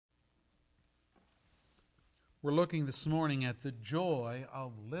We're looking this morning at the joy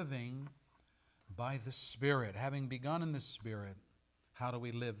of living by the Spirit. Having begun in the Spirit, how do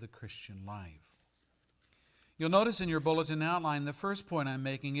we live the Christian life? You'll notice in your bulletin outline, the first point I'm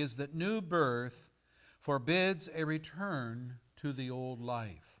making is that new birth forbids a return to the old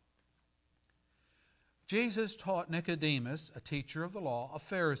life. Jesus taught Nicodemus, a teacher of the law, a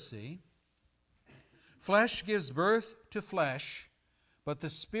Pharisee, flesh gives birth to flesh, but the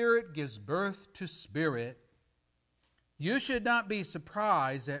Spirit gives birth to spirit. You should not be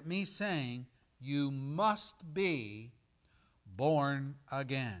surprised at me saying, you must be born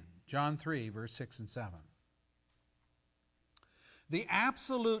again. John 3, verse 6 and 7. The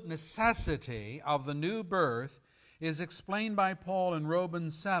absolute necessity of the new birth is explained by Paul in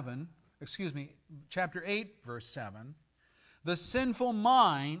chapter 8, verse 7. The sinful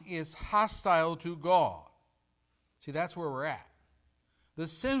mind is hostile to God. See, that's where we're at. The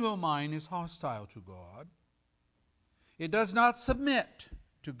sinful mind is hostile to God. It does not submit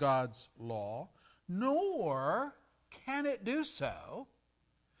to God's law, nor can it do so.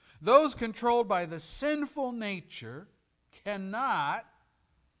 Those controlled by the sinful nature cannot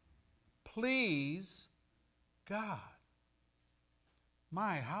please God.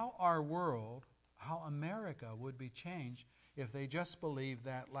 My, how our world, how America would be changed if they just believed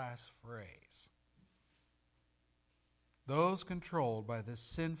that last phrase. Those controlled by the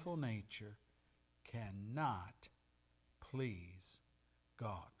sinful nature cannot please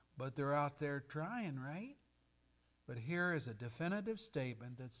God. But they're out there trying, right? But here is a definitive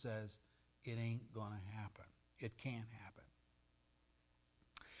statement that says it ain't going to happen. It can't happen.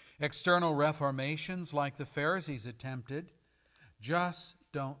 External reformations, like the Pharisees attempted, just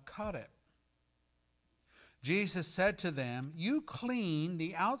don't cut it. Jesus said to them, you clean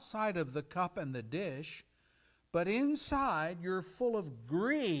the outside of the cup and the dish, but inside you're full of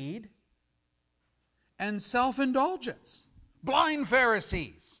greed and self-indulgence. Blind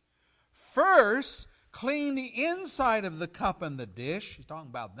Pharisees. First, clean the inside of the cup and the dish. He's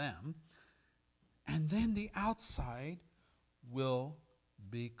talking about them. And then the outside will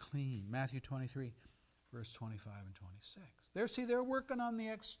be clean. Matthew 23, verse 25 and 26. They're working on the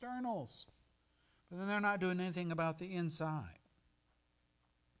externals, but then they're not doing anything about the inside.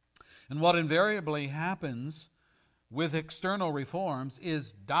 And what invariably happens with external reforms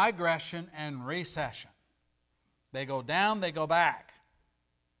is digression and recession. They go down, they go back.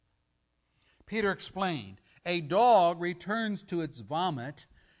 Peter explained, a dog returns to its vomit,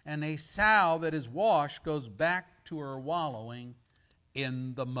 and a sow that is washed goes back to her wallowing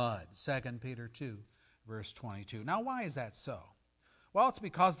in the mud. 2 Peter 2, verse 22. Now, why is that so? Well, it's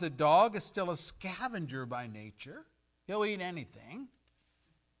because the dog is still a scavenger by nature. He'll eat anything.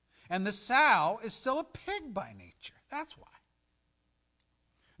 And the sow is still a pig by nature. That's why.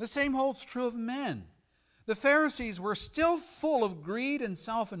 The same holds true of men. The Pharisees were still full of greed and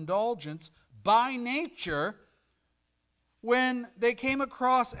self-indulgence by nature when they came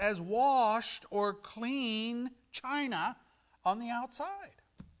across as washed or clean china on the outside.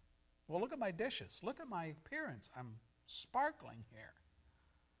 Well, look at my dishes. Look at my appearance. I'm sparkling here.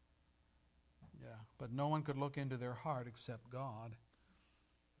 Yeah, but no one could look into their heart except God.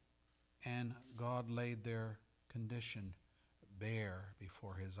 And God laid their condition bare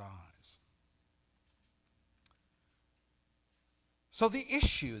before his eyes. So the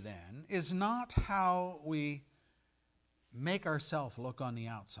issue then is not how we make ourselves look on the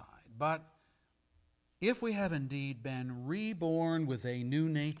outside, but if we have indeed been reborn with a new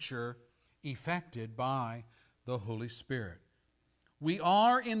nature effected by the Holy Spirit. We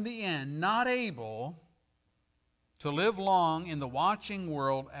are in the end not able to live long in the watching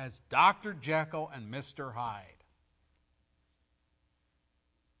world as Dr. Jekyll and Mr. Hyde.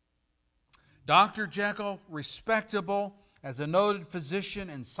 Dr. Jekyll, respectable as a noted physician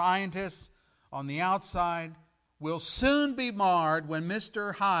and scientist on the outside, will soon be marred when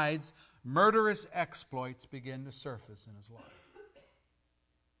Mr. Hyde's murderous exploits begin to surface in his life.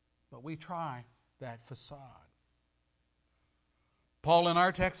 But we try that facade. Paul in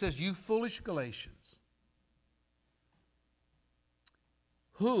our text says, you foolish Galatians,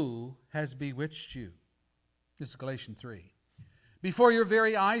 who has bewitched you? This is Galatians 3. Before your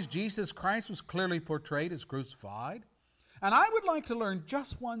very eyes, Jesus Christ was clearly portrayed as crucified. And I would like to learn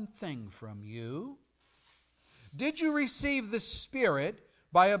just one thing from you. Did you receive the Spirit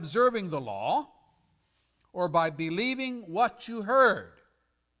by observing the law or by believing what you heard?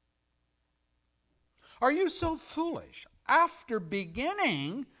 Are you so foolish? After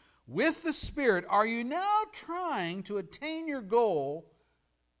beginning with the Spirit, are you now trying to attain your goal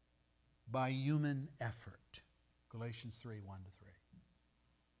by human effort? Galatians 3, 1-3.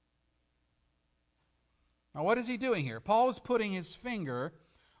 Now, what is he doing here? Paul is putting his finger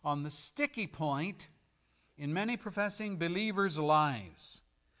on the sticky point in many professing believers' lives.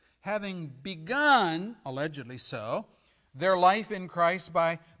 Having begun, allegedly so, their life in Christ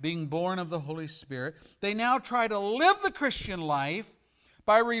by being born of the Holy Spirit, they now try to live the Christian life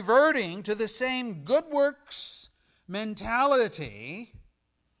by reverting to the same good works mentality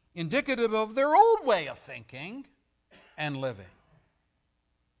indicative of their old way of thinking and living.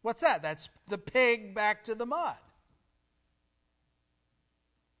 What's that? That's the pig back to the mud.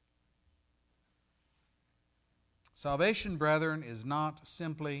 Salvation, brethren, is not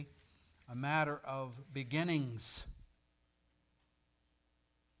simply a matter of beginnings.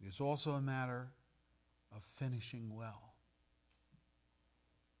 It is also a matter of finishing well.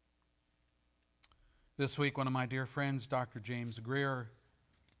 This week, one of my dear friends, Dr. James Greer,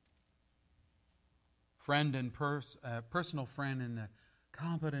 friend and personal friend and a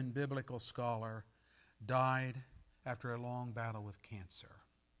competent biblical scholar, died after a long battle with cancer.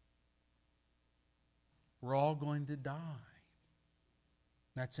 We're all going to die.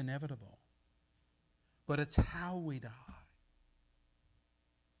 That's inevitable. But it's how we die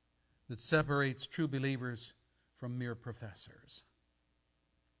that separates true believers from mere professors.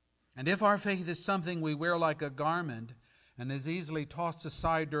 And if our faith is something we wear like a garment and is easily tossed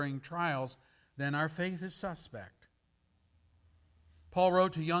aside during trials, then our faith is suspect. Paul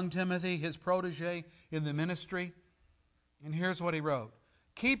wrote to young Timothy, his protege in the ministry, and here's what he wrote.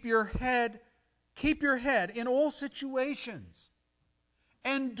 Keep your head in all situations.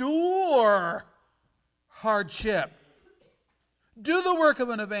 Endure hardship. Do the work of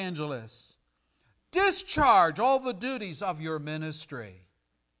an evangelist. Discharge all the duties of your ministry.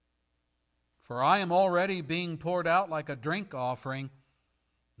 For I am already being poured out like a drink offering,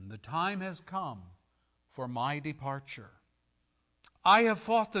 and the time has come for my departure. I have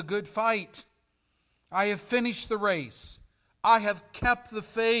fought the good fight. I have finished the race. I have kept the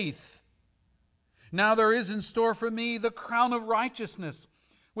faith. Now there is in store for me the crown of righteousness,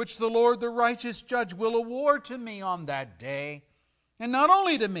 which the Lord, the righteous judge, will award to me on that day. And not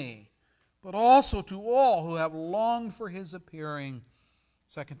only to me, but also to all who have longed for his appearing.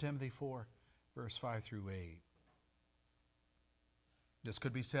 2 Timothy 4, verse 5 through 8. This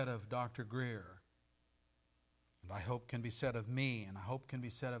could be said of Dr. Greer, and I hope can be said of me, and I hope can be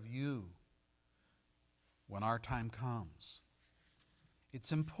said of you when our time comes.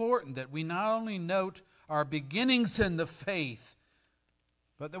 It's important that we not only note our beginnings in the faith,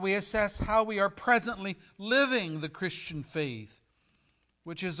 but that we assess how we are presently living the Christian faith,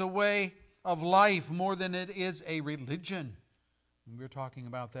 which is a way of life more than it is a religion. And we were talking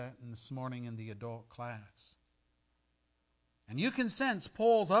about that this morning in the adult class. And you can sense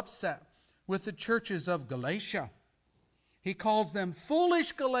Paul's upset with the churches of Galatia. He calls them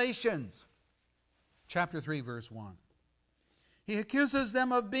foolish Galatians. Chapter 3, verse 1. He accuses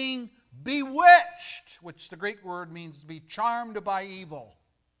them of being bewitched, which the Greek word means to be charmed by evil.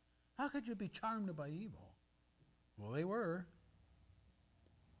 How could you be charmed by evil? Well, they were.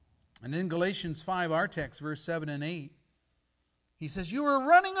 And in Galatians 5, our text, verse 7 and 8, he says, you were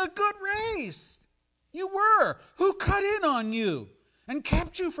running a good race. You were. Who cut in on you and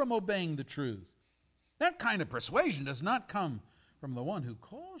kept you from obeying the truth? That kind of persuasion does not come from the one who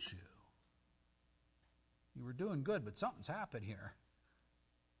calls you. You were doing good, but something's happened here.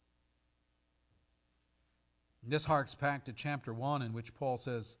 This harks back to chapter 1, in which Paul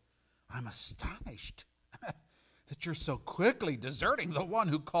says, I'm astonished that you're so quickly deserting the one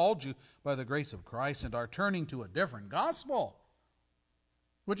who called you by the grace of Christ and are turning to a different gospel,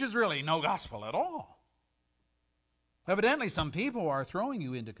 which is really no gospel at all. Evidently, some people are throwing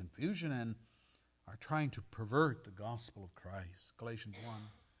you into confusion and are trying to pervert the gospel of Christ. Galatians 1,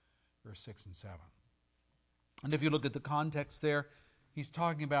 verse 6 and 7. And if you look at the context there, he's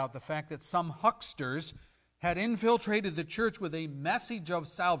talking about the fact that some hucksters had infiltrated the church with a message of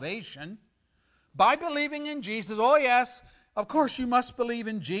salvation by believing in Jesus. Oh yes, of course you must believe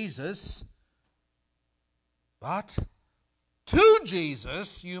in Jesus. But to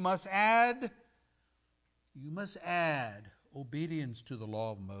Jesus you must add obedience to the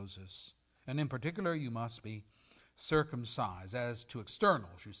law of Moses. And in particular, you must be circumcised as to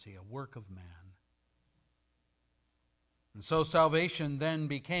externals, you see, a work of man. And so salvation then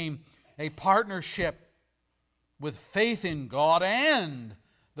became a partnership with faith in God and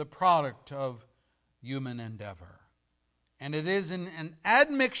the product of human endeavor. And it is an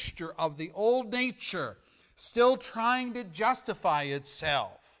admixture of the old nature still trying to justify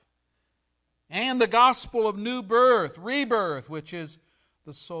itself, and the gospel of new birth, rebirth, which is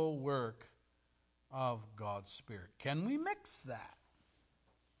the sole work of God's Spirit. Can we mix that?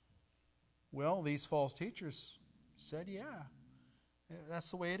 Well, these false teachers said, yeah,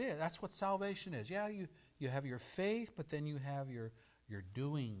 that's the way it is. That's what salvation is. Yeah, you have your faith, but then you have your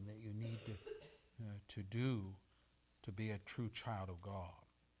doing that you need to do to be a true child of God.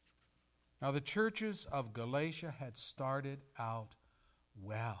 Now, the churches of Galatia had started out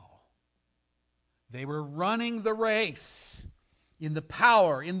well. They were running the race in the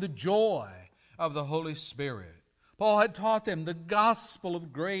power, in the joy of the Holy Spirit. Paul had taught them the gospel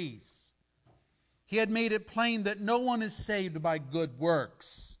of grace. He had made it plain that no one is saved by good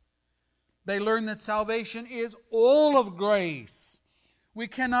works. They learned that salvation is all of grace. We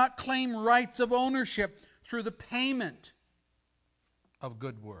cannot claim rights of ownership through the payment of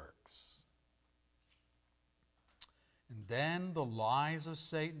good works. And then the lies of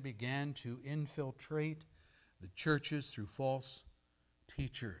Satan began to infiltrate the churches through false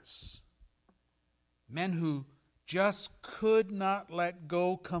teachers. Men who just could not let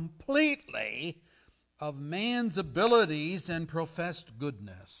go completely of man's abilities and professed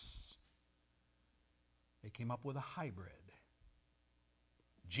goodness. They came up with a hybrid.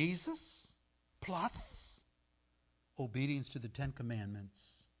 Jesus plus obedience to the Ten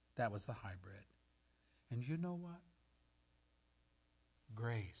Commandments. That was the hybrid. And you know what?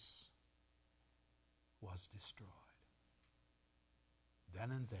 Grace was destroyed.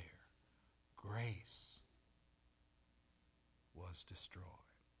 Then and there, grace was destroyed.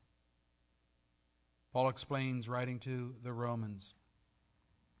 Paul explains, writing to the Romans,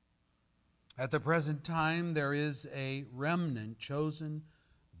 at the present time there is a remnant chosen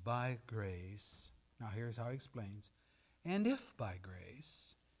by grace. Now here's how he explains. And if by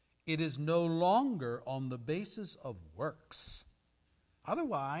grace, it is no longer on the basis of works.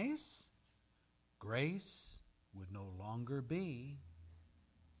 Otherwise, grace would no longer be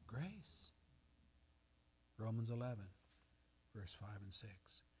grace. Romans 11, verse 5 and 6.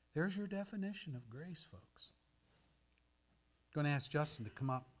 There's your definition of grace, folks. I'm going to ask Justin to come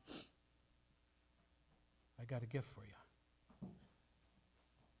up. I got a gift for you.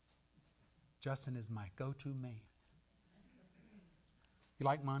 Justin is my go-to man. You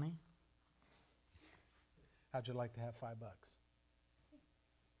like money? How'd you like to have $5?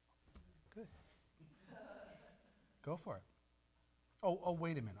 Good. Go for it. Oh,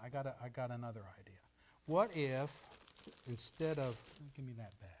 wait a minute. I got another idea. What if, instead of, give me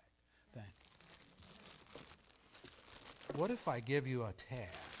that bag. Thank you. What if I give you a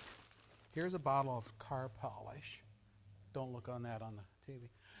task? Here's a bottle of car polish. Don't look on that on the TV.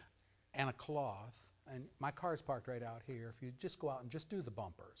 And a cloth. And my car's parked right out here. If you just go out and just do the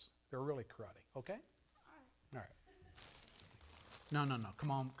bumpers. They're really cruddy. Okay? All right. No.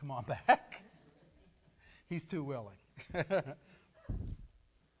 Come on back. He's too willing.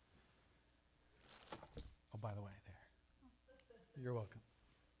 Oh, by the way, there. You're welcome.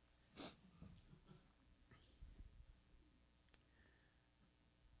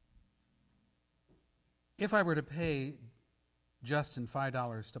 If I were to pay Justin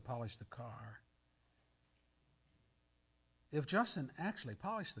 $5 to polish the car, if Justin actually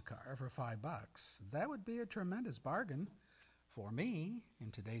polished the car for $5, that would be a tremendous bargain for me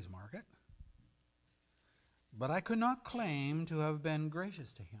in today's market. But I could not claim to have been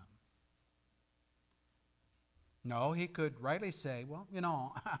gracious to him. No, he could rightly say, well,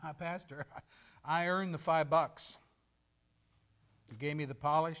 Pastor, I earned the $5. You gave me the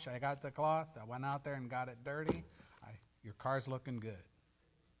polish, I got the cloth, I went out there and got it dirty. Your car's looking good.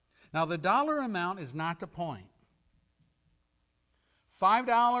 Now, the dollar amount is not the point.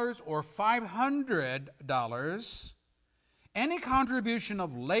 $5 or $500, any contribution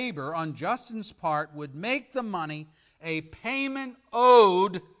of labor on Justin's part would make the money a payment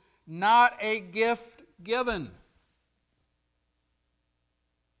owed, not a gift given.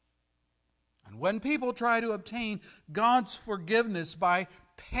 And when people try to obtain God's forgiveness by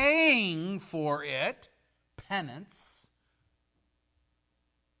paying for it, penance,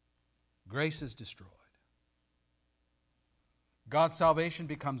 grace is destroyed. God's salvation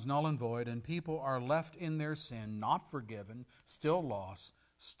becomes null and void, and people are left in their sin, not forgiven, still lost,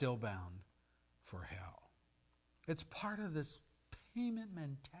 still bound for hell. It's part of this payment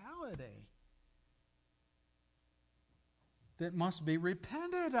mentality that must be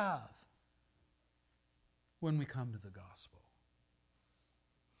repented of when we come to the gospel.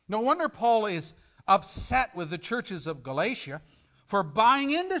 No wonder Paul is upset with the churches of Galatia for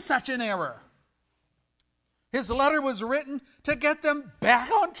buying into such an error. His letter was written to get them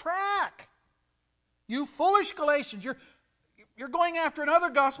back on track. You foolish Galatians, you're going after another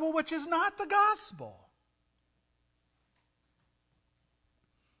gospel which is not the gospel.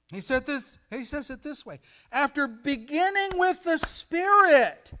 He says it this way. After beginning with the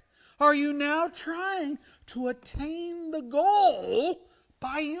Spirit, Are you now trying to attain the goal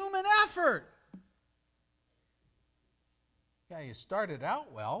by human effort? Yeah, you started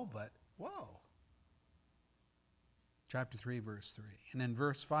out well, but whoa. Chapter 3, verse 3. And in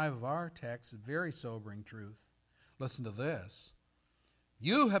verse 5 of our text, very sobering truth. Listen to this.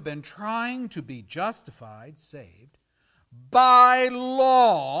 You have been trying to be justified, saved, by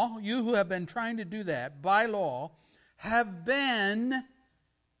law. You who have been trying to do that by law have been,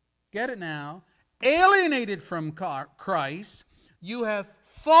 get it now, alienated from Christ. You have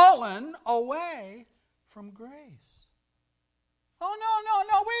fallen away from grace. Oh,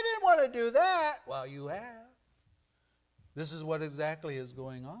 no, we didn't want to do that. Well, you have. This is what exactly is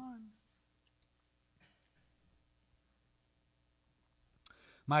going on.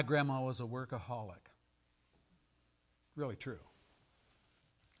 My grandma was a workaholic. Really true.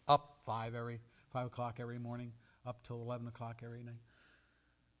 Up 5 o'clock every morning, up till 11 o'clock every night.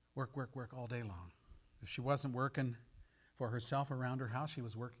 Work all day long. If she wasn't working for herself around her house, she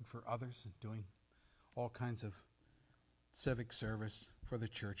was working for others and doing all kinds of civic service for the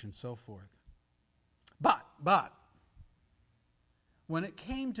church and so forth. But, when it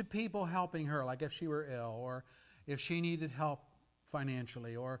came to people helping her, like if she were ill or if she needed help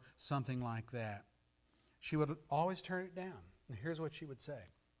financially or something like that, she would always turn it down. And here's what she would say.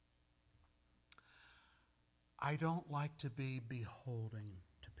 I don't like to be beholden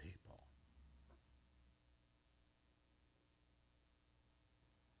to people.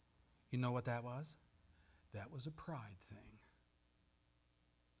 You know what that was? That was a pride thing.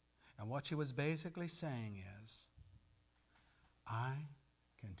 And what she was basically saying is, I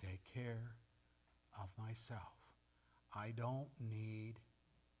can take care of myself. I don't need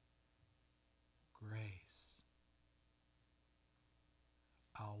grace.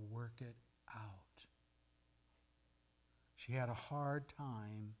 I'll work it out. She had a hard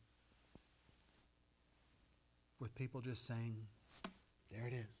time with people just saying, there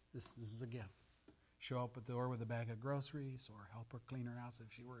it is. This is a gift. Show up at the door with a bag of groceries or help her clean her house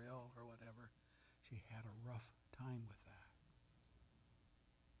if she were ill or whatever. She had a rough time with that.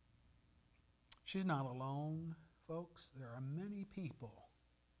 She's not alone, folks. There are many people,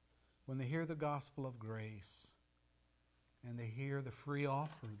 when they hear the gospel of grace and they hear the free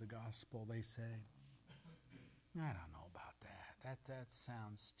offer of the gospel, they say, I don't know about that. That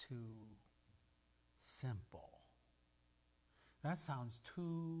sounds too simple. That sounds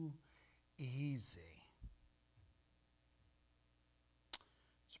too easy.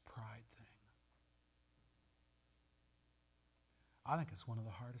 It's a pride thing. I think it's one of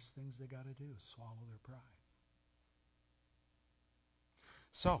the hardest things they got to do is swallow their pride.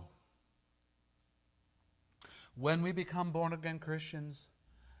 So, when we become born-again Christians,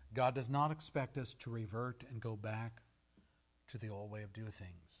 God does not expect us to revert and go back to the old way of doing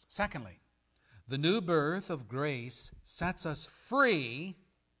things. Secondly, the new birth of grace sets us free.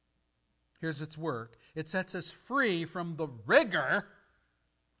 Here's its work. It sets us free from the rigor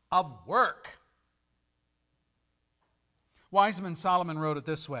of work. Wiseman Solomon wrote it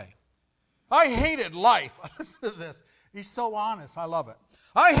this way. I hated life. Listen to this. He's so honest. I love it.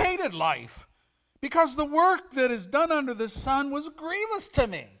 I hated life because the work that is done under the sun was grievous to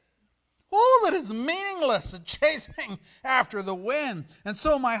me. All of it is meaningless and chasing after the wind. And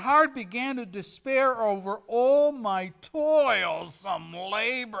so my heart began to despair over all my toilsome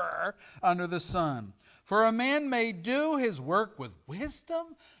labor under the sun. For a man may do his work with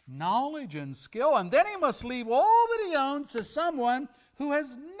wisdom, knowledge, and skill, and then he must leave all that he owns to someone who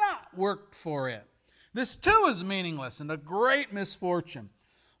has not worked for it. This too is meaningless and a great misfortune.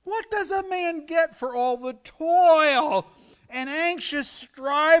 What does a man get for all the toil and anxious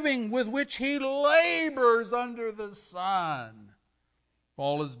striving with which he labors under the sun?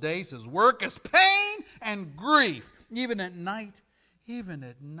 All his days his work is pain and grief. Even at night,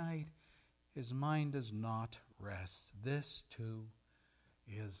 his mind does not rest. This too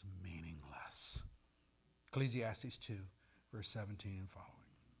is meaningless. Ecclesiastes 2, verse 17 and following.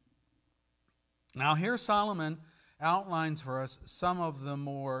 Now here Solomon outlines for us some of the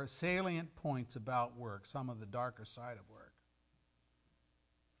more salient points about work, some of the darker side of work.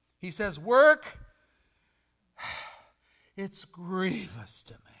 He says, work, it's grievous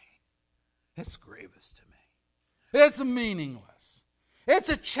to me. It's grievous to me. It's meaningless. It's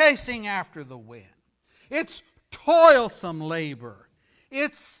a chasing after the wind. It's toilsome labor.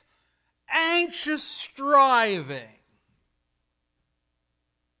 It's anxious striving.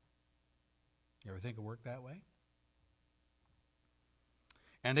 You ever think of work that way?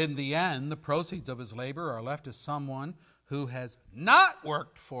 And in the end, the proceeds of his labor are left to someone who has not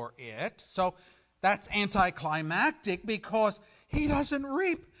worked for it. So That's anticlimactic because he doesn't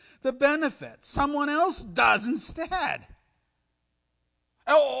reap the benefits. Someone else does instead.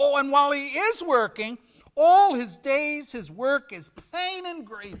 Oh, and while he is working, all his days, his work is pain and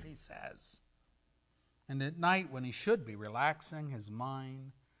grief, he says. And at night, when he should be relaxing, his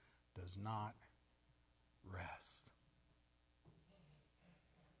mind does not rest.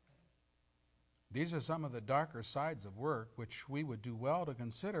 These are some of the darker sides of work, which we would do well to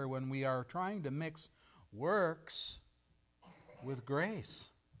consider when we are trying to mix works with grace.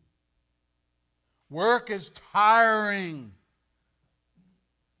 Work is tiring.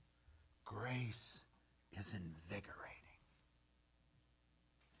 Grace is invigorating.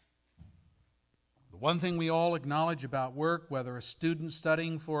 The one thing we all acknowledge about work, whether a student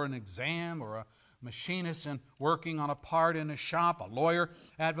studying for an exam or a machinist and working on a part in a shop, a lawyer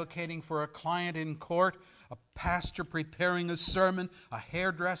advocating for a client in court, a pastor preparing a sermon, a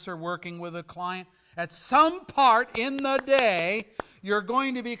hairdresser working with a client, at some part in the day, you're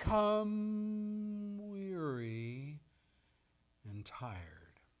going to become weary and tired.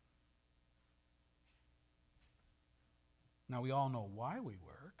 Now, we all know why we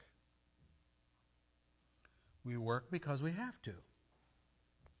work. We work because we have to.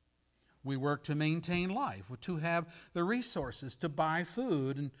 We work to maintain life, to have the resources to buy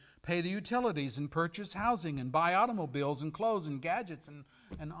food and pay the utilities and purchase housing and buy automobiles and clothes and gadgets and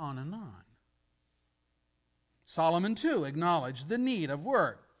on and on. Solomon, too, acknowledged the need of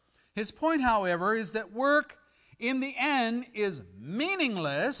work. His point, however, is that work in the end is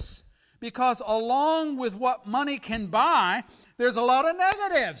meaningless because along with what money can buy, there's a lot of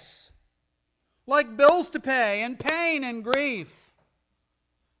negatives, like bills to pay and pain and grief.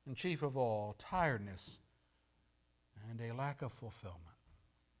 And chief of all, tiredness and a lack of fulfillment.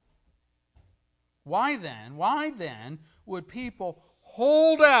 Why then would people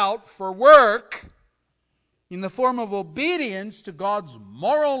hold out for work in the form of obedience to God's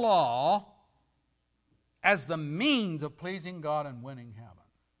moral law as the means of pleasing God and winning heaven?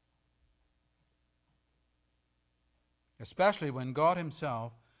 Especially when God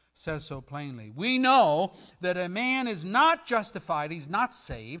himself says so plainly. We know that a man is not justified, he's not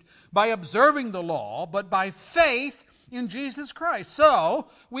saved, by observing the law, but by faith in Jesus Christ. So,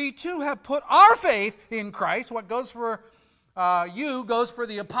 we too have put our faith in Christ. What goes for you goes for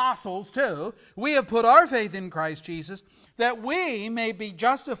the apostles too. We have put our faith in Christ Jesus, that we may be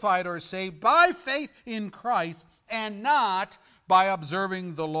justified or saved by faith in Christ and not by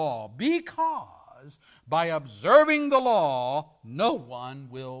observing the law. Because by observing the law, no one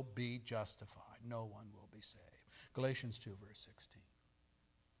will be justified. No one will be saved. Galatians 2, verse 16.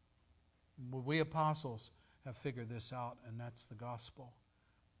 We apostles have figured this out, and that's the gospel.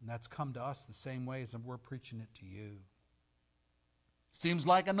 And that's come to us the same way as we're preaching it to you. Seems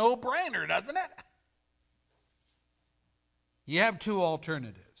like a no-brainer, doesn't it? You have two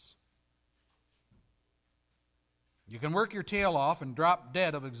alternatives. You can work your tail off and drop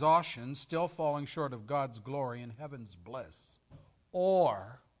dead of exhaustion, still falling short of God's glory and heaven's bliss.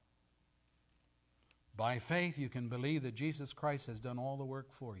 Or, by faith, you can believe that Jesus Christ has done all the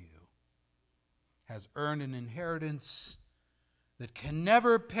work for you, has earned an inheritance that can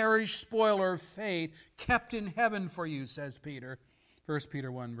never perish, spoil, or fade, kept in heaven for you, says Peter, 1 Peter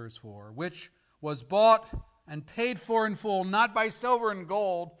 1, verse 4, which was bought and paid for in full, not by silver and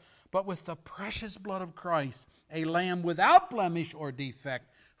gold, but with the precious blood of Christ, a lamb without blemish or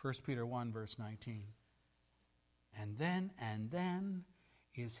defect. 1 Peter 1, verse 19. And then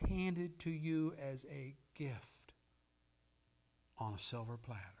is handed to you as a gift on a silver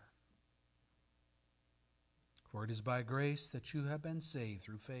platter. For it is by grace that you have been saved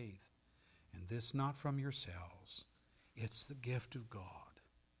through faith, and this not from yourselves. It's the gift of God,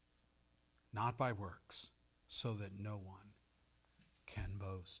 not by works, so that no one can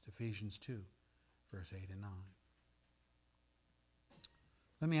boast. Ephesians 2, verse 8 and 9.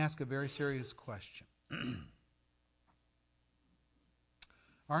 Let me ask a very serious question.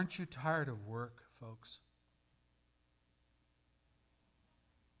 Aren't you tired of work, folks?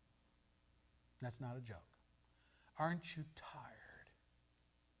 That's not a joke. Aren't you tired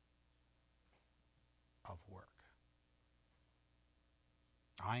of work?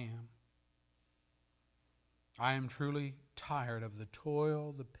 I am. I am truly tired of the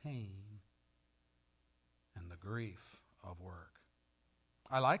toil, the pain, and the grief of work.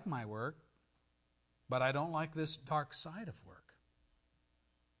 I like my work, but I don't like this dark side of work.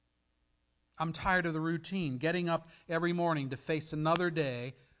 I'm tired of the routine, getting up every morning to face another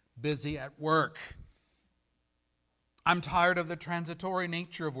day busy at work. I'm tired of the transitory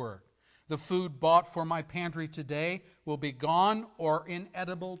nature of work. The food bought for my pantry today will be gone or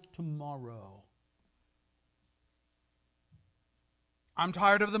inedible tomorrow. I'm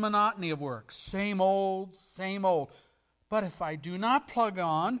tired of the monotony of work. Same old, same old. But if I do not plug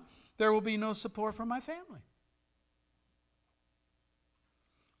on, there will be no support from my family.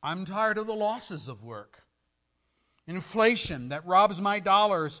 I'm tired of the losses of work. Inflation that robs my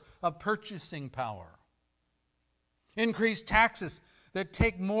dollars of purchasing power. Increased taxes that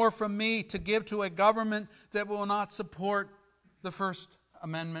take more from me to give to a government that will not support the First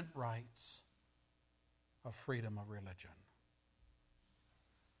Amendment rights of freedom of religion.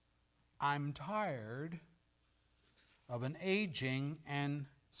 I'm tired of an aging and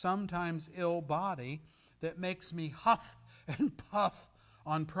sometimes ill body that makes me huff and puff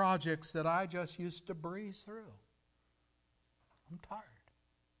on projects that I just used to breeze through. I'm tired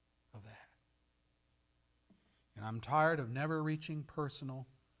of that. And I'm tired of never reaching personal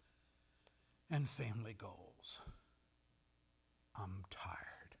and family goals. I'm tired.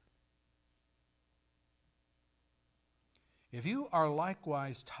 If you are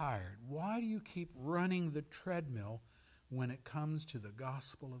likewise tired, why do you keep running the treadmill when it comes to the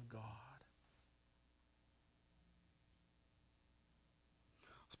gospel of God?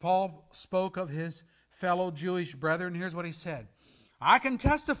 As Paul spoke of his fellow Jewish brethren, here's what he said. I can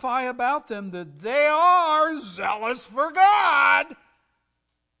testify about them that they are zealous for God.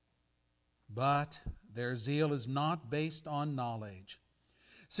 But their zeal is not based on knowledge.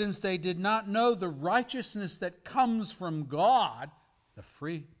 Since they did not know the righteousness that comes from God, the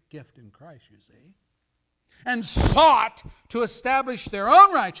free gift in Christ, you see, and sought to establish their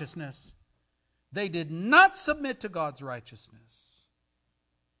own righteousness, they did not submit to God's righteousness.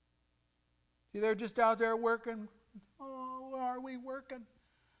 See, they're just out there working. Oh, are we working?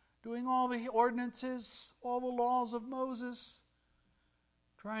 Doing all the ordinances, all the laws of Moses,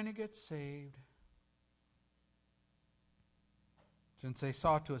 trying to get saved. Since they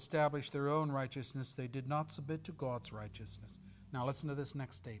sought to establish their own righteousness, they did not submit to God's righteousness. Now listen to this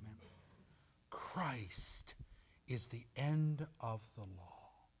next statement. Christ is the end of the law,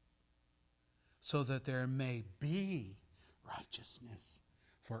 so that there may be righteousness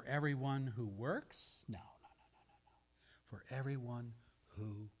for everyone who works? No. For everyone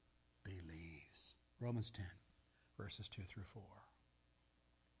who believes. Romans 10, verses 2 through 4.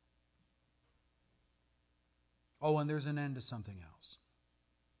 Oh, and there's an end to something else.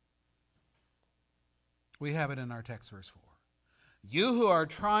 We have it in our text, verse 4. You who are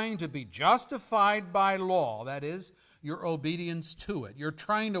trying to be justified by law, that is, your obedience to it. You're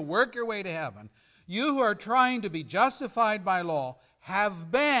trying to work your way to heaven. You who are trying to be justified by law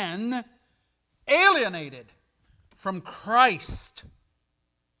have been alienated from Christ.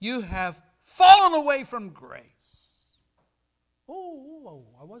 You have fallen away from grace. Oh,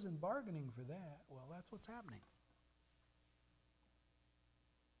 I wasn't bargaining for that. Well, that's what's happening.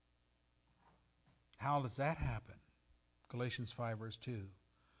 How does that happen? Galatians 5, verse 2.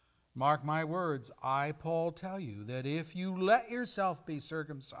 Mark my words, I, Paul, tell you that if you let yourself be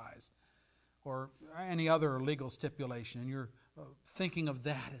circumcised, or any other legal stipulation, and you're thinking of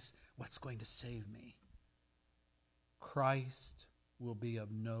that as what's going to save me, Christ will be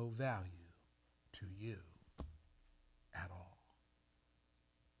of no value to you at all.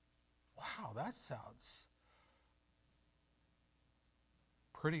 Wow, that sounds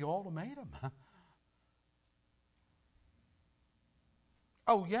pretty ultimatum, huh?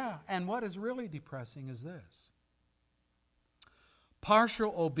 Oh, yeah, and what is really depressing is this.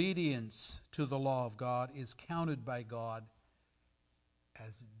 Partial obedience to the law of God is counted by God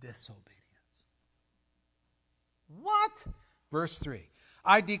as disobedience. What? Verse 3.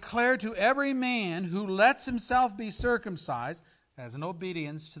 I declare to every man who lets himself be circumcised, as an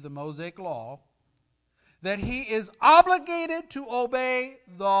obedience to the Mosaic law, that he is obligated to obey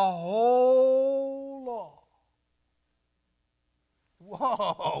the whole law.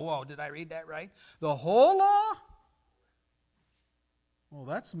 Whoa, did I read that right? The whole law? Well,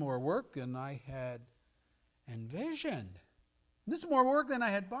 that's more work than I had envisioned. This is more work than I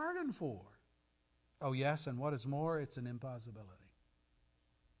had bargained for. Oh, yes, and what is more, it's an impossibility.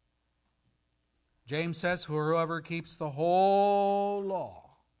 James says, for whoever keeps the whole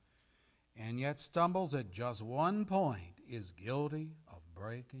law and yet stumbles at just one point is guilty of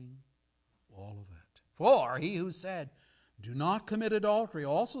breaking all of it. For he who said, do not commit adultery,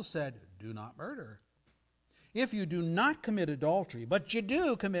 also said, do not murder. If you do not commit adultery, but you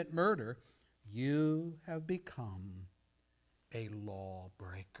do commit murder, you have become a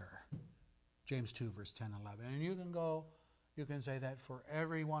lawbreaker. James 2, verse 10, 11. And you can say that for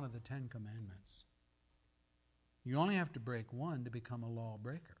every one of the 10 commandments. You only have to break one to become a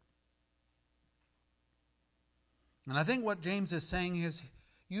lawbreaker. And I think what James is saying is,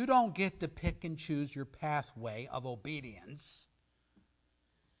 you don't get to pick and choose your pathway of obedience.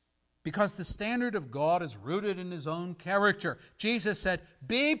 Because the standard of God is rooted in His own character. Jesus said,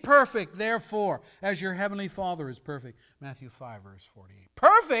 "Be perfect, therefore, as your heavenly Father is perfect." Matthew 5, verse 48.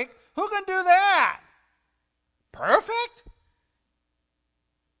 Perfect? Who can do that? Perfect?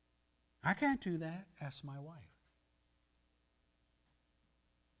 I can't do that. Ask my wife.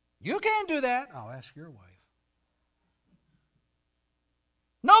 You can't do that. I'll ask your wife.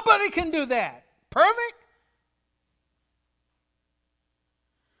 Nobody can do that. Perfect?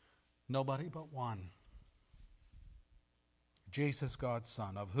 Nobody but one. Jesus, God's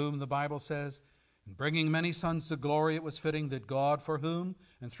Son, of whom the Bible says, "In bringing many sons to glory, it was fitting that God, for whom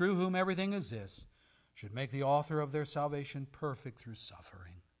and through whom everything exists, should make the author of their salvation perfect through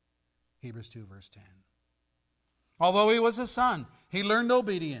suffering." Hebrews 2, verse 10. Although He was a son, He learned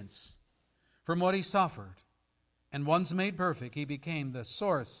obedience from what He suffered. And once made perfect, He became the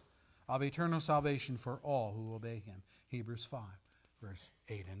source of eternal salvation for all who obey Him. Hebrews 5, verse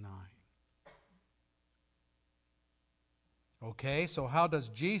 8 and 9. Okay, so how does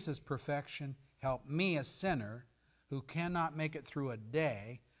Jesus' perfection help me, a sinner, who cannot make it through a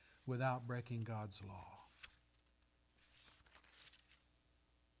day without breaking God's law?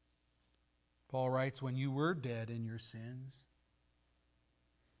 Paul writes, "When you were dead in your sins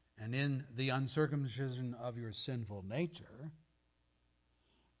and in the uncircumcision of your sinful nature,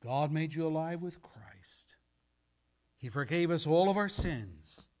 God made you alive with Christ. He forgave us all of our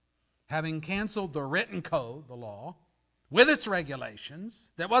sins, having canceled the written code, the law, with its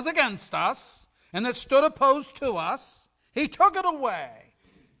regulations that was against us and that stood opposed to us. He took it away,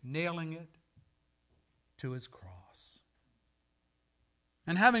 nailing it to His cross.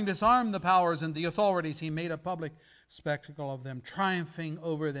 And having disarmed the powers and the authorities, He made a public spectacle of them, triumphing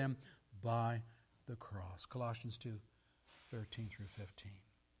over them by the cross." Colossians 2, 13 through 15.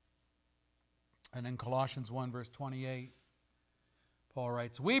 And in Colossians 1, verse 28, Paul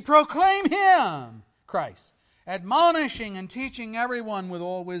writes, "We proclaim Him," Christ, "admonishing and teaching everyone with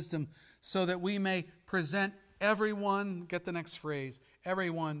all wisdom, so that we may present everyone," get the next phrase,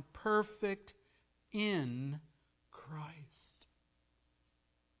 "everyone perfect in Christ."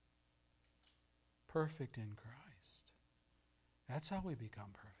 Perfect in Christ. That's how we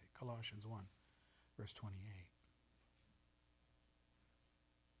become perfect. Colossians 1, verse 28.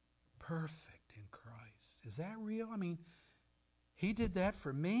 Perfect in Christ. Is that real? I mean, He did that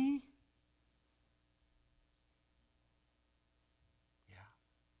for me? Yeah.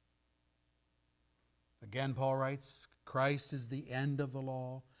 Again, Paul writes, "Christ is the end of the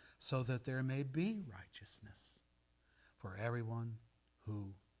law, so that there may be righteousness for everyone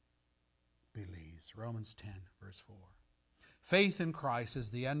who believes." Romans 10, verse 4. Faith in Christ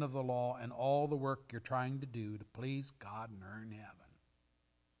is the end of the law and all the work you're trying to do to please God and earn heaven.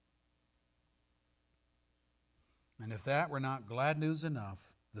 And if that were not glad news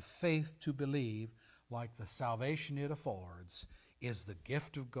enough, the faith to believe, like the salvation it affords, is the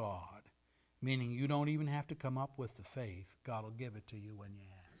gift of God, meaning you don't even have to come up with the faith. God will give it to you when you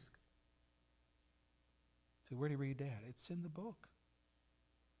ask. So where do you read that? It's in the book.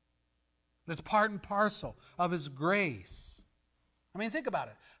 It's part and parcel of His grace. I mean, think about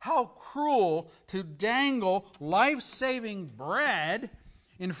it. How cruel to dangle life-saving bread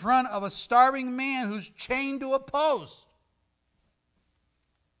in front of a starving man who's chained to a post.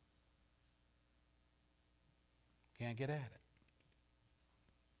 Can't get at it.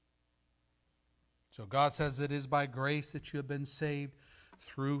 So God says it is by grace that you have been saved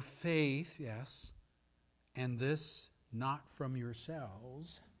through faith, yes, and this not from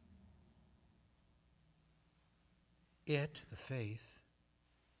yourselves. It, the faith,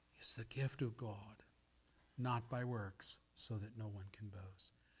 is the gift of God, not by works, so that no one can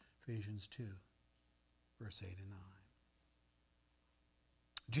boast. Ephesians 2, verse 8 and 9.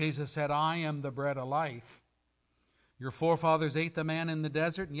 Jesus said, "I am the bread of life. Your forefathers ate the manna in the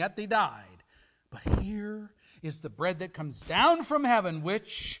desert, and yet they died. But here is the bread that comes down from heaven,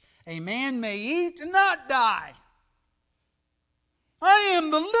 which a man may eat and not die. I am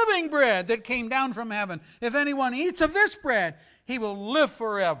the living bread that came down from heaven. If anyone eats of this bread, he will live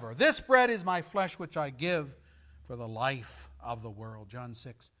forever. This bread is my flesh, which I give for the life of the world." John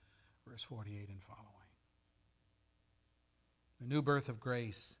 6, verse 48 and following. The new birth of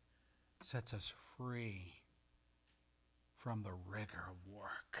grace sets us free from the rigor of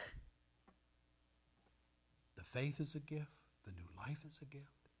work. The faith is a gift. The new life is a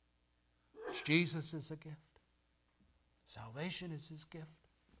gift. Jesus is a gift. Salvation is His gift.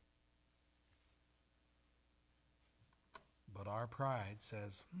 But our pride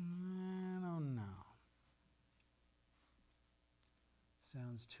says, I don't know.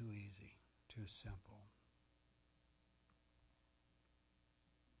 Sounds too easy, too simple.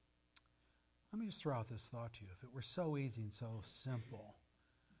 me just throw out this thought to you. If it were so easy and so simple,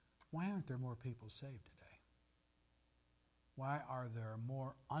 why aren't there more people saved today? Why are there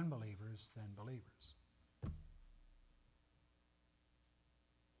more unbelievers than believers?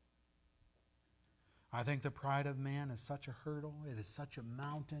 I think the pride of man is such a hurdle. It is such a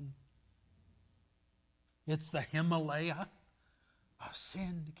mountain. It's the Himalaya of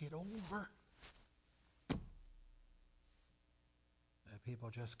sin to get over. That people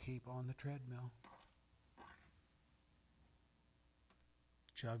just keep on the treadmill,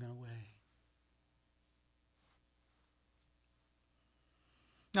 chugging away.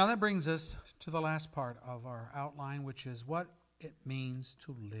 Now that brings us to the last part of our outline, which is what it means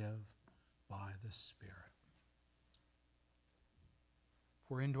to live by the Spirit. If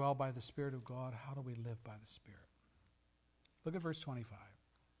we're indwelled by the Spirit of God, how do we live by the Spirit? Look at verse 25.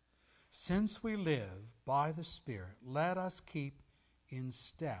 Since we live by the Spirit, let us keep in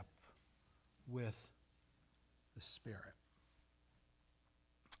step with the Spirit.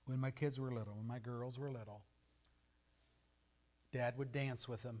 When my kids were little, when my girls were little, Dad would dance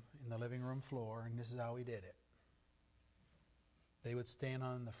with them in the living room floor, and this is how he did it. They would stand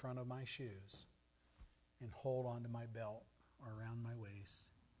on the front of my shoes and hold onto my belt or around my waist.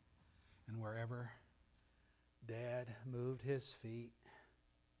 And wherever Dad moved his feet,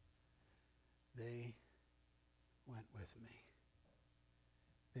 they went with me.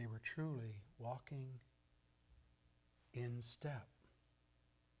 They were truly walking in step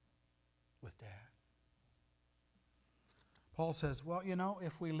with Dad. Paul says, well,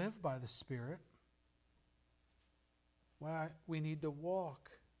 if we live by the Spirit, we need to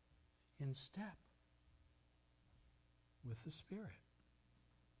walk in step with the Spirit.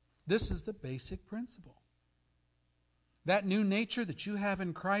 This is the basic principle. That new nature that you have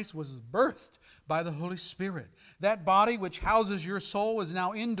in Christ was birthed by the Holy Spirit. That body which houses your soul is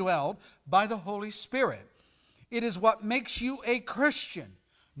now indwelled by the Holy Spirit. It is what makes you a Christian.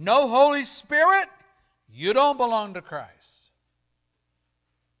 No Holy Spirit, you don't belong to Christ.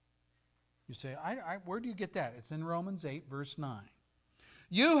 You say, where do you get that? It's in Romans 8, verse 9.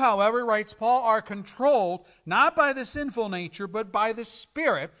 You, however, writes Paul, are controlled not by the sinful nature, but by the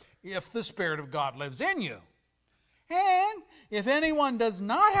Spirit, if the Spirit of God lives in you. And if anyone does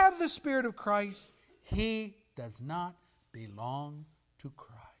not have the Spirit of Christ, he does not belong to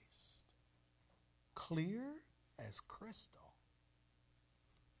Christ. Clear as crystal.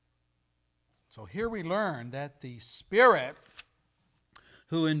 So here we learn that the Spirit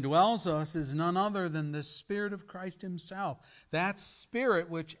who indwells us is none other than the Spirit of Christ Himself. That Spirit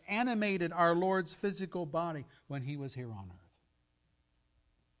which animated our Lord's physical body when He was here on earth.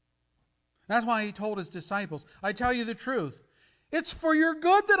 That's why He told His disciples, I tell you the truth, it's for your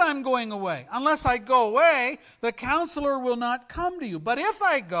good that I'm going away. Unless I go away, the Counselor will not come to you. But if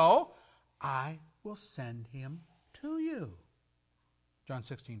I go, I will send Him to you. John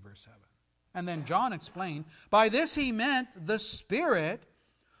 16, verse 7. And then John explained, by this He meant the Spirit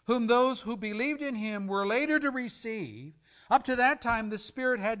whom those who believed in Him were later to receive. Up to that time, the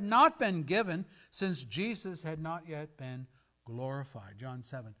Spirit had not been given, since Jesus had not yet been glorified. John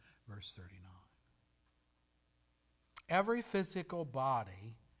 7, verse 39. Every physical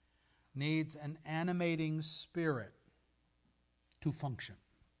body needs an animating spirit to function.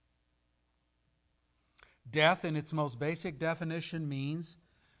 Death, in its most basic definition, means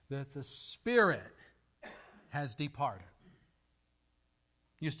that the spirit has departed.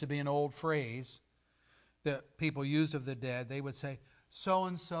 Used to be an old phrase that people used of the dead. They would say,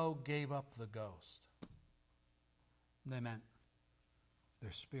 so-and-so gave up the ghost. They meant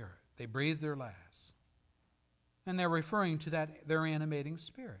their spirit. They breathed their last. And they're referring to that, their animating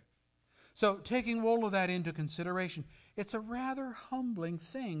spirit. So taking all of that into consideration, it's a rather humbling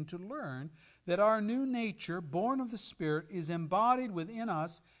thing to learn that our new nature, born of the Spirit, is embodied within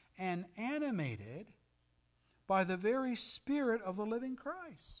us and animated by the very Spirit of the living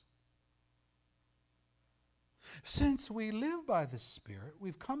Christ. Since we live by the Spirit,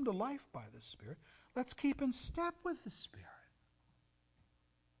 we've come to life by the Spirit, let's keep in step with the Spirit.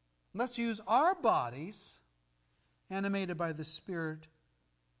 Let's use our bodies animated by the Spirit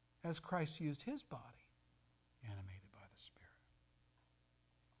as Christ used His body animated by the Spirit.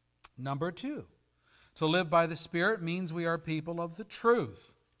 Number 2, to live by the Spirit means we are people of the truth.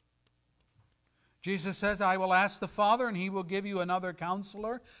 Jesus says, I will ask the Father, and He will give you another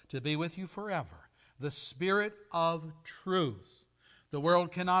counselor to be with you forever, the Spirit of truth. The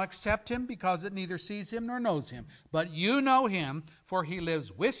world cannot accept Him because it neither sees Him nor knows Him. But you know Him, for He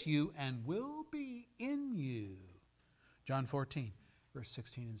lives with you and will be in you. John 14, verse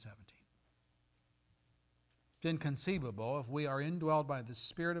 16 and 17. It's inconceivable if we are indwelled by the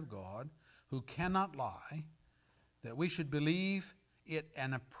Spirit of God, who cannot lie, that we should believe it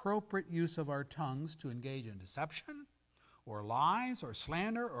an appropriate use of our tongues to engage in deception, or lies, or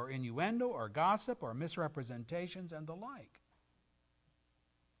slander, or innuendo, or gossip, or misrepresentations, and the like.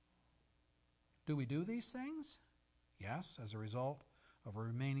 Do we do these things? Yes, as a result of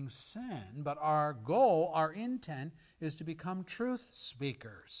remaining sin, but our goal, our intent, is to become truth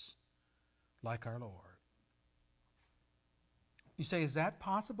speakers like our Lord. You say, is that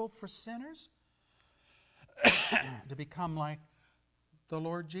possible for sinners? To become like the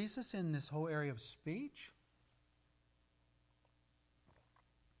Lord Jesus in this whole area of speech?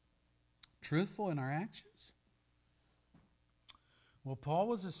 Truthful in our actions? Well, Paul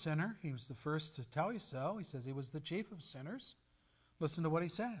was a sinner. He was the first to tell you so. He says he was the chief of sinners. Listen to what he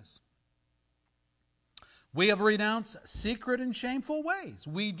says. We have renounced secret and shameful ways.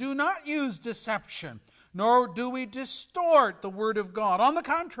 We do not use deception, nor do we distort the word of God. On the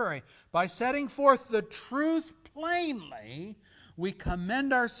contrary, by setting forth the truth plainly, we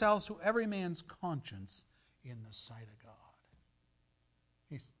commend ourselves to every man's conscience in the sight of God.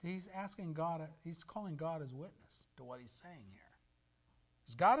 He's asking God, he's calling God as witness to what he's saying here.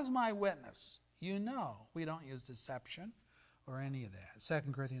 As God is my witness, you know we don't use deception or any of that.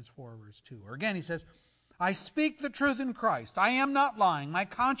 2 Corinthians 4, verse 2. Or again, he says, I speak the truth in Christ. I am not lying. My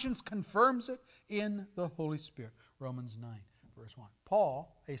conscience confirms it in the Holy Spirit. Romans 9, verse 1.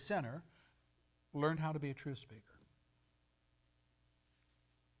 Paul, a sinner, learned how to be a truth speaker.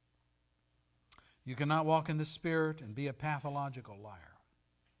 You cannot walk in the Spirit and be a pathological liar.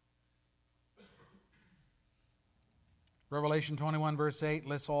 Revelation 21, verse 8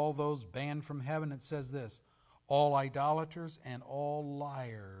 lists all those banned from heaven. It says this, all idolaters and all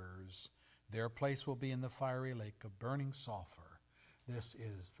liars, their place will be in the fiery lake of burning sulfur. This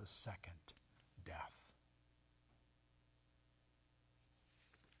is the second death.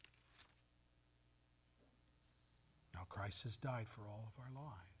 Now Christ has died for all of our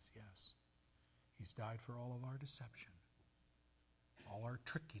lies, yes. He's died for all of our deception, all our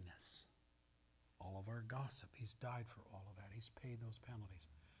trickiness, all of our gossip. He's died for all of that. He's paid those penalties.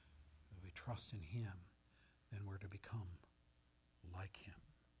 If we trust in him, then we're to become like him.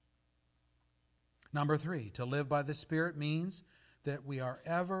 Number 3, to live by the Spirit means that we are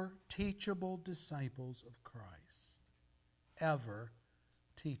ever teachable disciples of Christ. Ever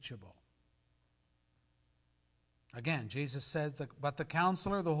teachable. Again, Jesus says, but the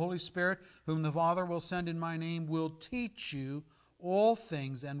Counselor, the Holy Spirit, whom the Father will send in my name, will teach you all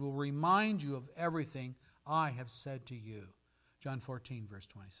things and will remind you of everything I have said to you. John 14, verse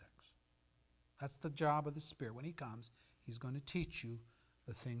 26. That's the job of the Spirit. When he comes, he's going to teach you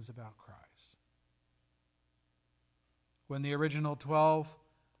the things about Christ. When the original 12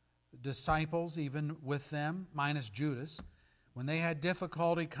 disciples, even with them, minus Judas, when they had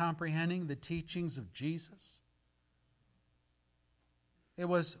difficulty comprehending the teachings of Jesus, it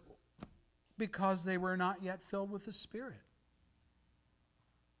was because they were not yet filled with the Spirit.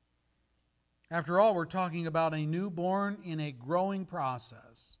 After all, we're talking about a newborn in a growing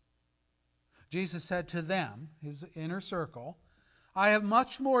process. Jesus said to them, his inner circle, I have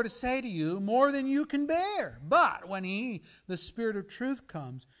much more to say to you, more than you can bear. But when he, the Spirit of truth,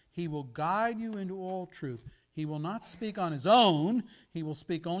 comes, he will guide you into all truth. He will not speak on his own. He will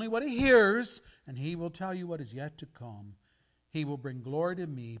speak only what he hears, and he will tell you what is yet to come. He will bring glory to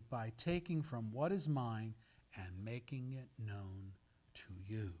me by taking from what is mine and making it known to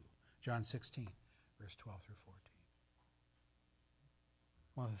you. John 16, verse 12 through 14.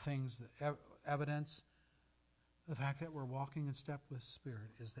 One of the things that evidence the fact that we're walking in step with Spirit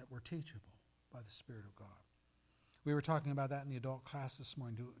is that we're teachable by the Spirit of God. We were talking about that in the adult class this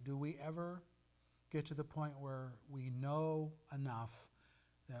morning. Do we ever get to the point where we know enough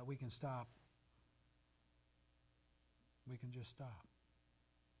that we can stop? We can just stop.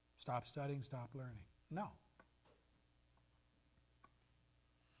 Stop studying, stop learning. No.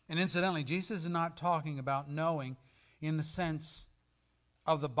 And incidentally, Jesus is not talking about knowing in the sense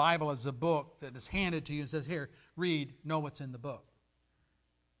of the Bible as a book that is handed to you and says, here, read, know what's in the book.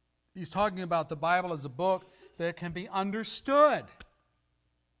 He's talking about the Bible as a book that can be understood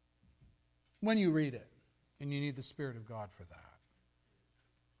when you read it. And you need the Spirit of God for that.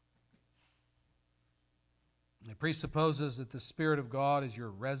 It presupposes that the Spirit of God is your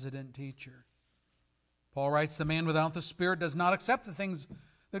resident teacher. Paul writes, the man without the Spirit does not accept the things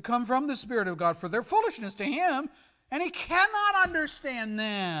that come from the Spirit of God, for their foolishness to him, and he cannot understand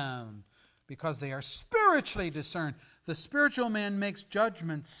them because they are spiritually discerned. The spiritual man makes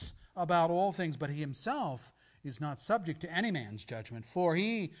judgments about all things, but he himself is not subject to any man's judgment. For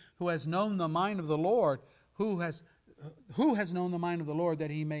he who has known the mind of the Lord, who has who has known the mind of the Lord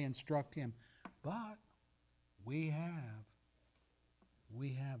that he may instruct him? But we have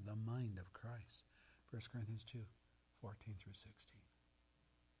the mind of Christ. 1 Corinthians 2, 14 through 16.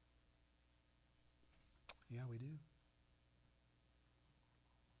 Yeah, we do.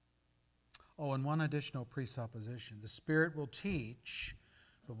 Oh, and one additional presupposition. The Spirit will teach,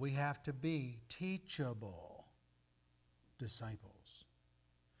 but we have to be teachable disciples.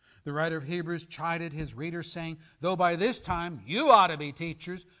 The writer of Hebrews chided his readers, saying, though by this time you ought to be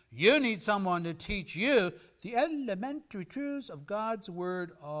teachers, you need someone to teach you the elementary truths of God's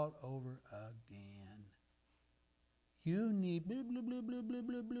Word all over again. You need blah, blah, blah, blah, blah,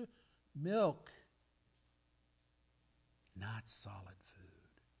 blah, blah, milk, not solid food.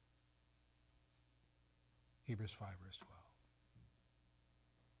 Hebrews 5, verse 12.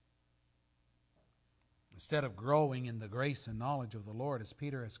 Instead of growing in the grace and knowledge of the Lord, as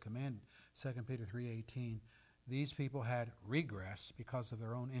Peter has commanded, 2 Peter 3:18, these people had regressed because of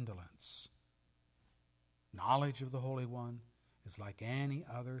their own indolence. Knowledge of the Holy One is like any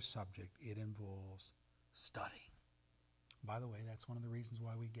other subject. It involves study. By the way, that's one of the reasons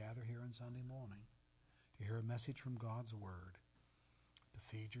why we gather here on Sunday morning, to hear a message from God's Word, to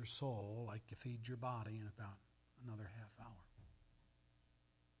feed your soul like you feed your body in about another half hour.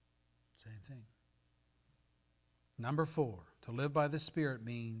 Same thing. Number 4, to live by the Spirit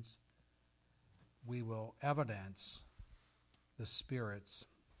means we will evidence the Spirit's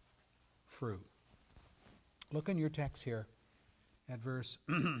fruit. Look in your text here at verse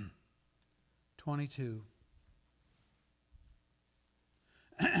 22,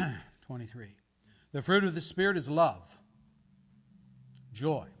 23. The fruit of the Spirit is love,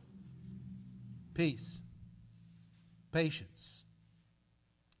 joy, peace, patience,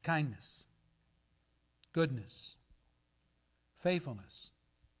 kindness, goodness, faithfulness,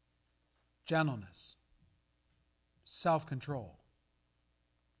 gentleness, self-control.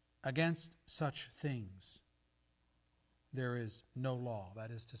 Against such things there is no law, that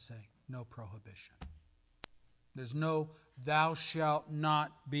is to say, no prohibition. There's no thou shalt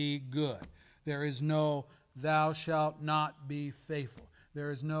not be good. There is no thou shalt not be faithful. There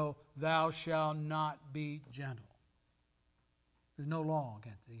is no thou shalt not be gentle. There's no law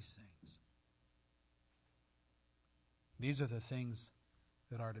against these things. These are the things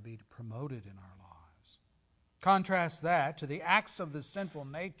that are to be promoted in our lives. Contrast that to the acts of the sinful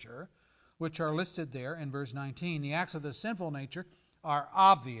nature, which are listed there in verse 19. The acts of the sinful nature are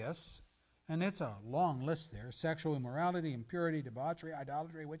obvious, and it's a long list there. Sexual immorality, impurity, debauchery,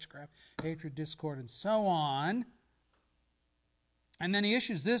 idolatry, witchcraft, hatred, discord, and so on. And then he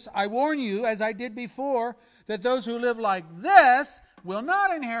issues this, I warn you, as I did before, that those who live like this will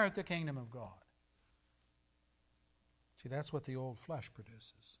not inherit the kingdom of God. See, that's what the old flesh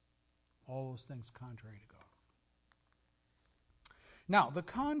produces. All those things contrary to God. Now, the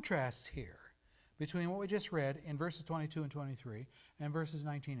contrast here between what we just read in verses 22 and 23 and verses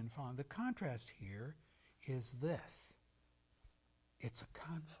 19 and following, the contrast here is this. It's a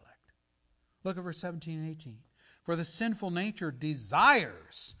conflict. Look at verse 17 and 18. For the sinful nature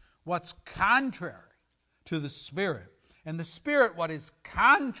desires what's contrary to the Spirit, and the Spirit what is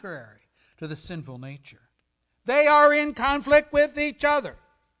contrary to the sinful nature. They are in conflict with each other,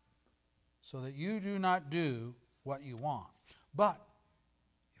 so that you do not do what you want. But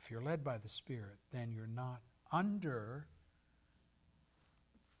if you're led by the Spirit, then you're not under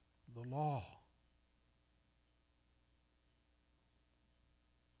the law.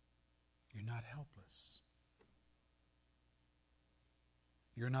 You're not helpless.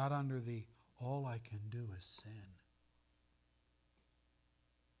 You're not under the all I can do is sin.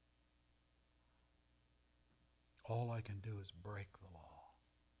 All I can do is break the law.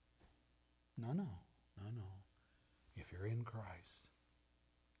 No. If you're in Christ,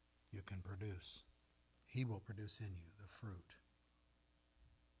 you can produce. He will produce in you the fruit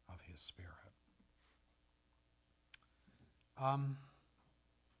of His Spirit.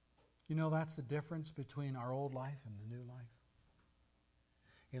 That's the difference between our old life and the new life.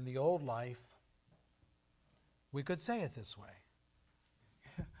 In the old life, we could say it this way.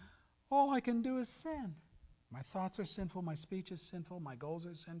 All I can do is sin. My thoughts are sinful, my speech is sinful, my goals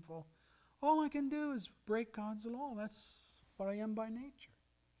are sinful. All I can do is break God's law. That's what I am by nature.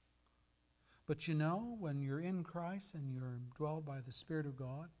 But when you're in Christ and you're dwelled by the Spirit of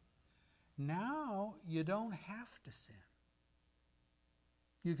God, now you don't have to sin.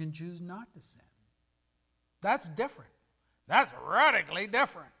 You can choose not to sin. That's different. That's radically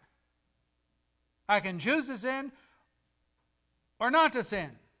different. I can choose to sin or not to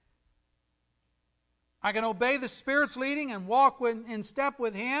sin. I can obey the Spirit's leading and walk in step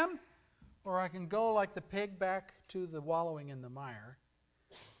with Him, or I can go like the pig back to the wallowing in the mire,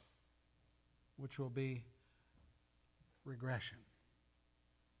 which will be regression.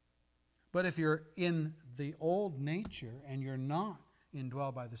 But if you're in the old nature and you're not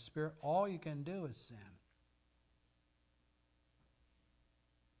indwelled by the Spirit, all you can do is sin.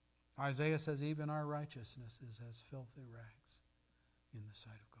 Isaiah says even our righteousness is as filthy rags in the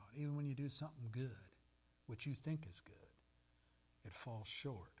sight of God. Even when you do something good, which you think is good, it falls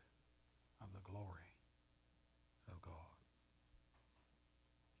short of the glory of God.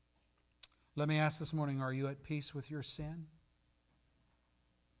 Let me ask this morning, are you at peace with your sin?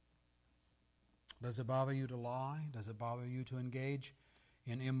 Does it bother you to lie? Does it bother you to engage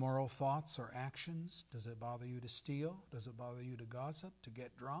in immoral thoughts or actions? Does it bother you to steal? Does it bother you to gossip, to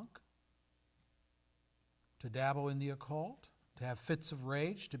get drunk, to dabble in the occult, to have fits of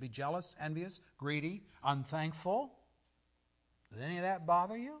rage, to be jealous, envious, greedy, unthankful? Does any of that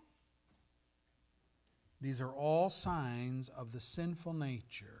bother you? These are all signs of the sinful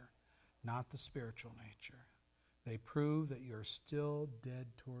nature, not the spiritual nature. They prove that you're still dead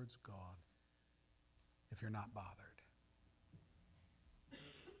towards God if you're not bothered.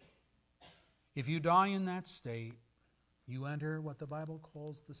 If you die in that state, you enter what the Bible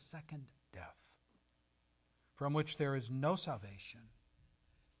calls the second death, from which there is no salvation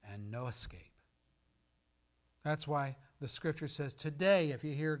and no escape. That's why the Scripture says, today, if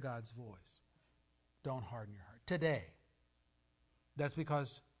you hear God's voice, don't harden your heart. Today. That's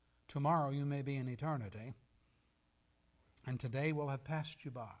because tomorrow you may be in eternity, and today will have passed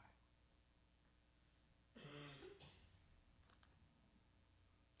you by.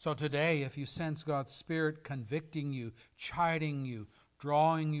 So today, if you sense God's Spirit convicting you, chiding you,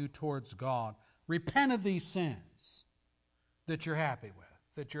 drawing you towards God, repent of these sins that you're happy with,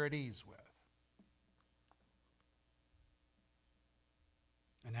 that you're at ease with.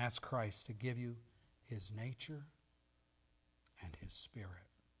 And ask Christ to give you His nature and His Spirit.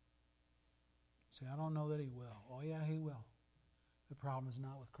 Say, I don't know that He will. Oh yeah, He will. The problem is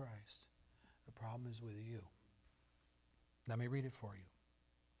not with Christ. The problem is with you. Let me read it for you.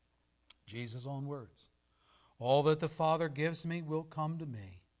 Jesus' own words. All that the Father gives me will come to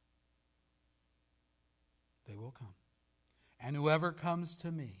me. They will come. And whoever comes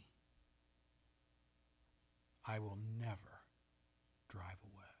to me, I will never drive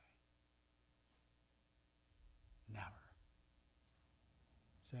away. Never.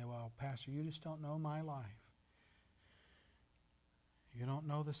 Say, well, Pastor, you just don't know my life. You don't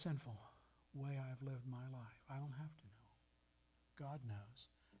know the sinful way I've lived my life. I don't have to know. God knows.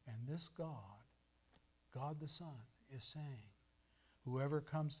 And this God, God the Son, is saying, whoever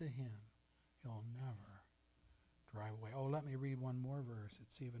comes to Him, He'll never drive away. Oh, let me read one more verse.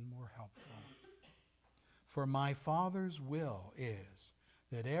 It's even more helpful. For my Father's will is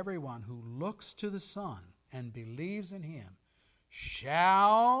that everyone who looks to the Son and believes in Him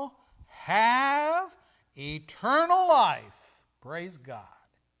shall have eternal life. Praise God.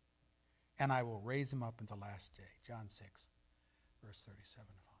 And I will raise him up in the last day. John 6, verse 37.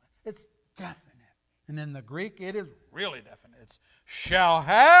 It's definite. And in the Greek, it is really definite. It's shall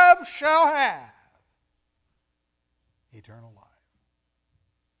have eternal life.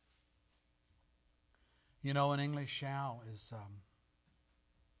 You know, in English, shall is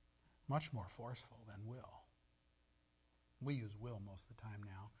much more forceful than will. We use will most of the time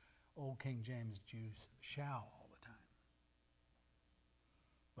now. Old King James used shall all the time.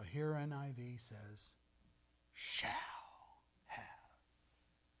 But here NIV says, shall have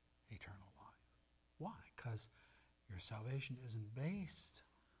eternal life. Why? Because your salvation isn't based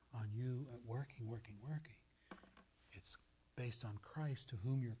on you working. It's based on Christ, to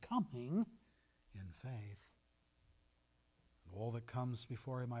whom you're coming in faith. And all that comes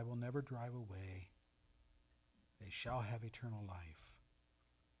before Him I will never drive away. They shall have eternal life,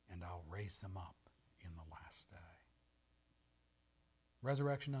 and I'll raise them up in the last day.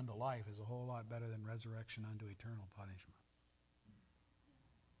 Resurrection unto life is a whole lot better than resurrection unto eternal punishment.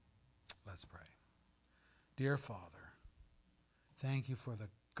 Let's pray. Dear Father, thank You for the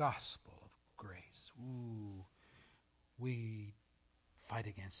gospel of grace. Ooh, we fight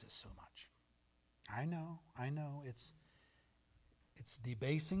against this so much. I know. It's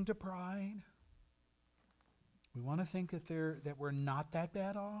debasing to pride. We want to think that we're not that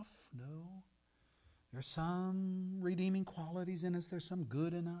bad off. No. There's some redeeming qualities in us. There's some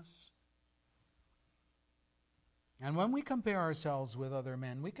good in us. And when we compare ourselves with other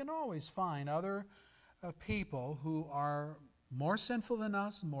men, we can always find other people who are more sinful than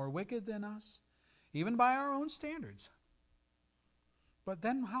us, more wicked than us, even by our own standards. But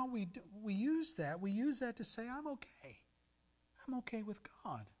then how we use that to say, I'm okay. I'm okay with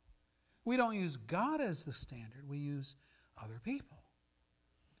God. We don't use God as the standard. We use other people.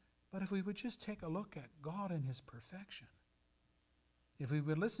 But if we would just take a look at God and His perfection, if we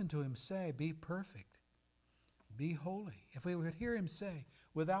would listen to Him say, be perfect, be holy. If we would hear Him say,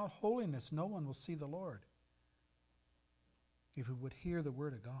 without holiness no one will see the Lord. If we would hear the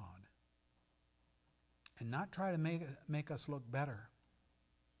Word of God and not try to make us look better,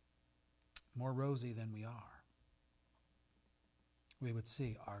 more rosy than we are, we would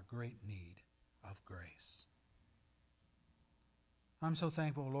see our great need of grace. I'm so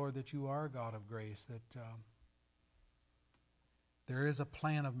thankful, Lord, that you are a God of grace, that there is a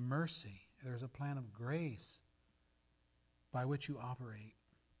plan of mercy, there's a plan of grace by which you operate.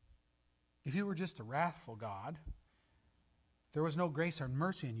 If you were just a wrathful God, there was no grace or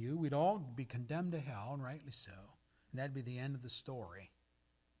mercy in you, we'd all be condemned to hell, and rightly so. And that'd be the end of the story.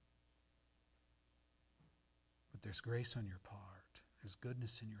 But there's grace on your part. There's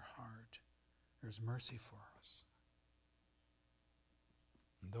goodness in your heart. There's mercy for us.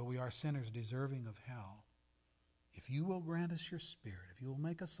 And though we are sinners deserving of hell, if you will grant us your Spirit, if you will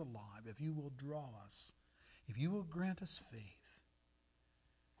make us alive, if you will draw us, if you will grant us faith,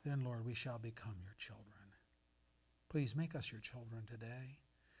 then, Lord, we shall become your children. Please make us your children today.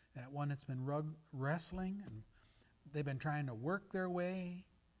 That one that's been wrestling and they've been trying to work their way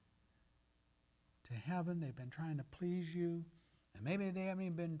to heaven. They've been trying to please you. And maybe they haven't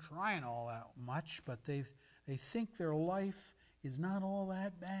even been trying all that much, but they think their life is not all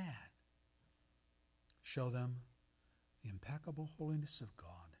that bad. Show them the impeccable holiness of God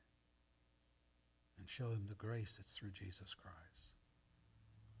and show them the grace that's through Jesus Christ.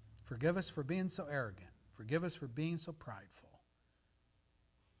 Forgive us for being so arrogant. Forgive us for being so prideful.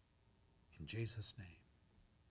 In Jesus' name.